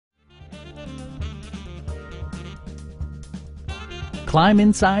Climb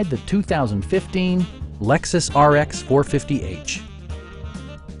inside the 2015 Lexus RX 450h.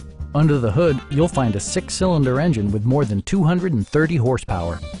 Under the hood, you'll find a 6-cylinder engine with more than 230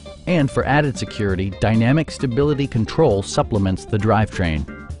 horsepower. And for added security, dynamic stability control supplements the drivetrain.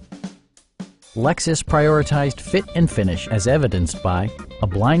 Lexus prioritized fit and finish as evidenced by a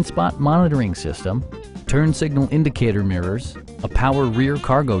blind spot monitoring system, turn signal indicator mirrors, a power rear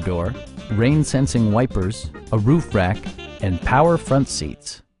cargo door, rain sensing wipers, a roof rack, and power front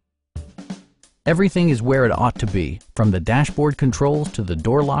seats. Everything is where it ought to be, from the dashboard controls to the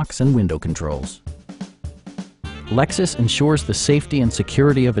door locks and window controls. Lexus ensures the safety and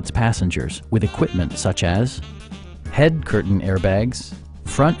security of its passengers with equipment such as head curtain airbags,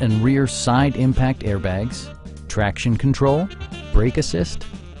 front and rear side impact airbags, traction control, brake assist,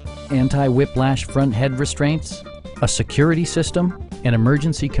 anti-whiplash front head restraints, a security system, an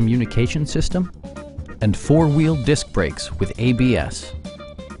emergency communication system, and 4-wheel disc brakes with ABS.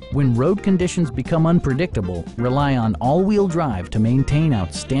 When road conditions become unpredictable, rely on all-wheel drive to maintain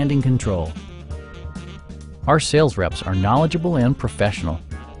outstanding control. Our sales reps are knowledgeable and professional.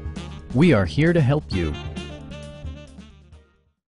 We are here to help you.